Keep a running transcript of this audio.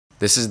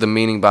This is the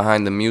meaning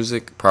behind the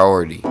music,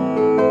 priority.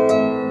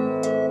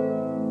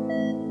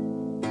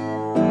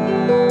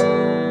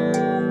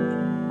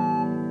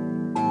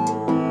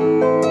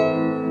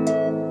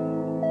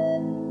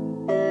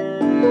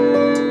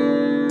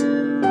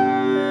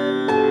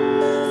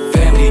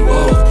 Family,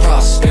 wealth,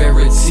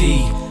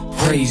 prosperity,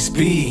 praise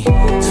be to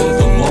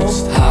the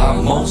Most High,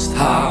 Most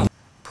High.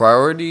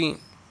 Priority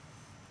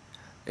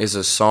is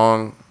a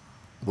song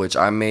which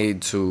I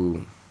made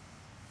to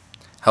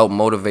help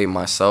motivate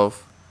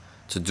myself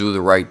to do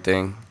the right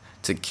thing,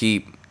 to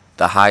keep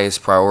the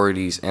highest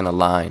priorities in a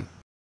line.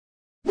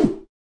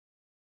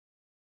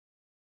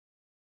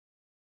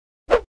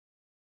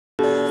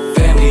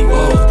 Family,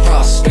 wealth,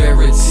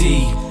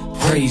 prosperity,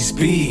 praise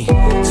be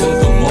to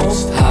the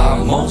Most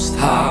High, Most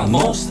High,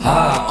 Most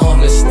High.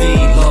 Honesty,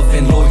 love,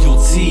 and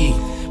loyalty,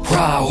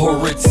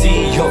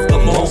 priority of the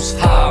Most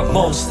High,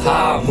 Most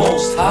High,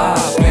 Most High.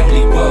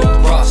 Family,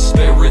 wealth,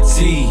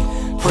 prosperity,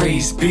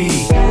 praise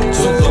be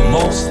to the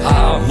Most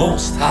High,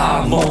 Most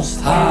High,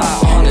 Most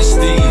High.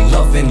 Honesty,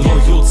 love, and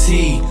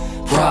loyalty,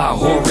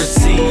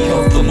 priority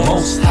of the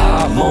Most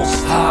High,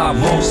 Most High,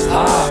 Most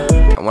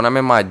High. When I'm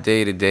in my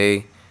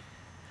day-to-day,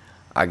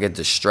 I get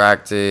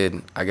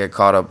distracted, I get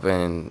caught up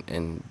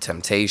in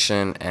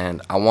temptation,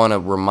 and I want to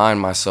remind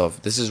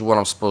myself, this is what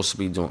I'm supposed to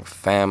be doing.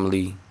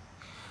 Family,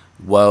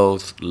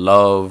 wealth,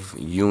 love,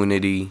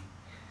 unity.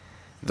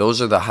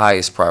 Those are the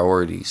highest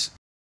priorities.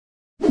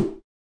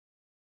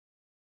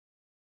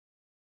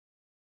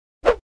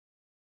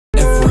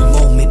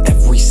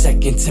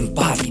 Seconds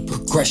embody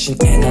progression,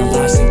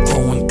 analyzing,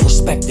 growing,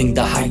 prospecting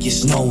the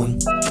highest knowing,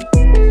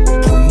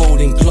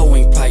 promoting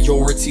glowing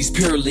priorities,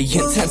 purely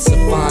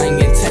intensifying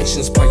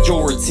intentions,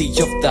 priority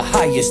of the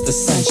highest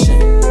ascension,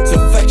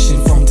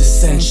 defection from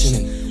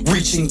dissension,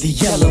 reaching the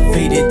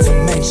elevated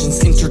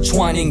dimensions,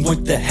 intertwining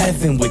with the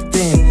heaven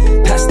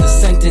within, past the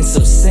sentence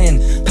of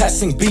sin,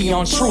 passing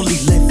beyond truly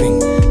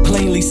living,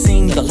 plainly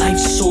seeing the life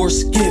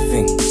source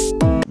giving.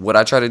 What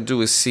I try to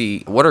do is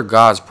see what are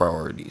God's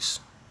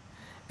priorities,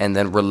 and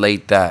then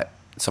relate that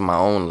to my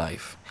own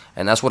life.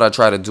 And that's what I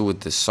try to do with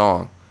this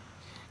song,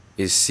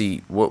 is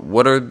see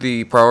what are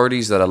the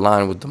priorities that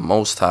align with the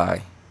Most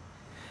High,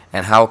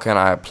 and how can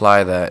I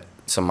apply that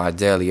to my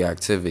daily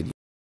activity.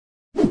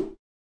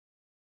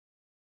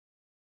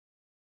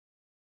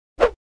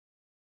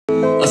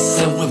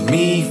 Ascend with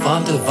me,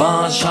 find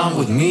divine, shine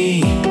with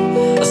me.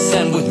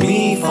 Ascend with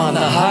me, find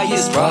the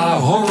highest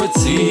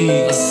priority.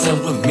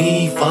 Ascend with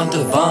me, find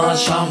divine,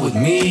 shine with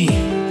me.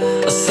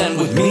 Ascend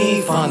with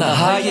me, find the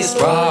highest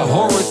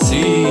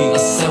priority.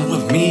 Ascend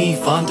with me,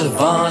 find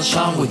divine,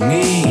 shine with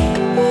me.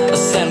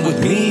 Ascend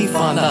with me,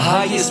 find the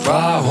highest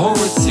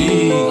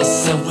priority.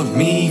 Ascend with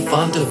me,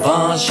 find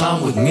divine,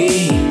 shine with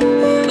me.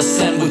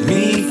 Ascend with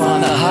me,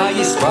 find the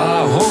highest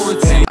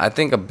priority. I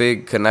think a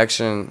big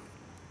connection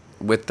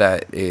with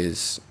that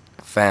is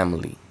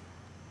family,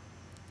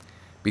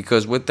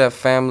 because with that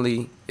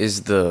family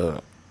is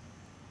the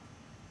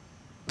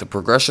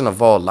progression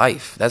of all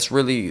life. That's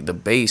really the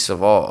base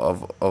of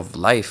all of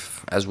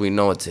life as we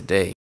know it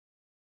today.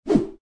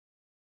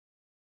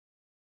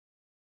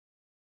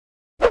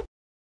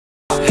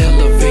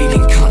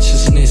 Elevating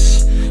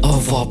consciousness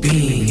of our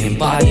being,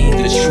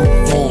 embodying the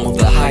true form of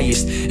the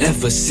highest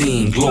ever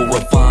seen,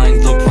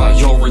 glorifying the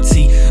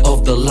priority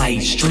of the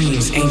light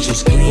streams.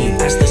 Angels gleam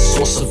as the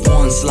source of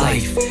one's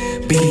life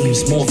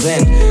beams, more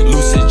than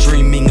lucid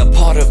dreaming, a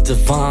part of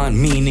divine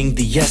meaning,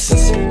 the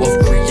essence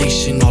of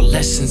creation, all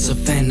lessons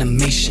of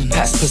animation,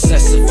 past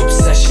possessive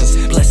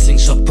obsessions,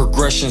 blessings of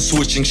progression,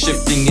 switching,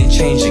 shifting, and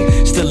changing,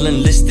 still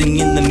enlisting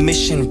in the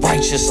mission,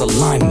 righteous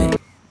alignment.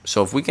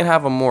 So if we can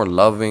have a more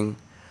loving,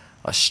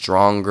 a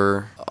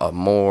stronger, a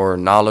more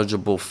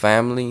knowledgeable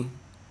family,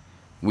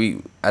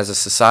 we as a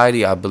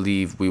society, I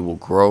believe we will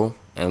grow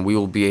and we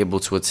will be able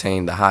to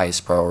attain the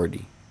highest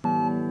priority.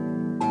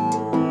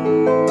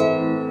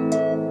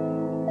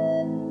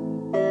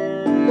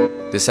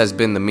 This has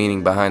been the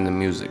meaning behind the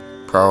music,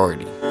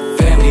 priority.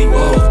 Family,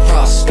 wealth,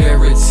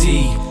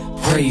 prosperity,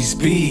 praise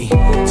be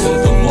to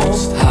the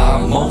Most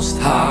High, Most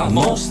High,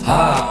 Most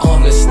High.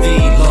 Honesty,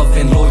 love,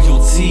 and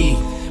loyalty,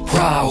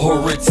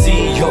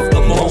 priority of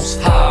the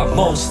Most High,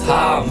 Most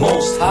High,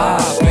 Most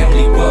High.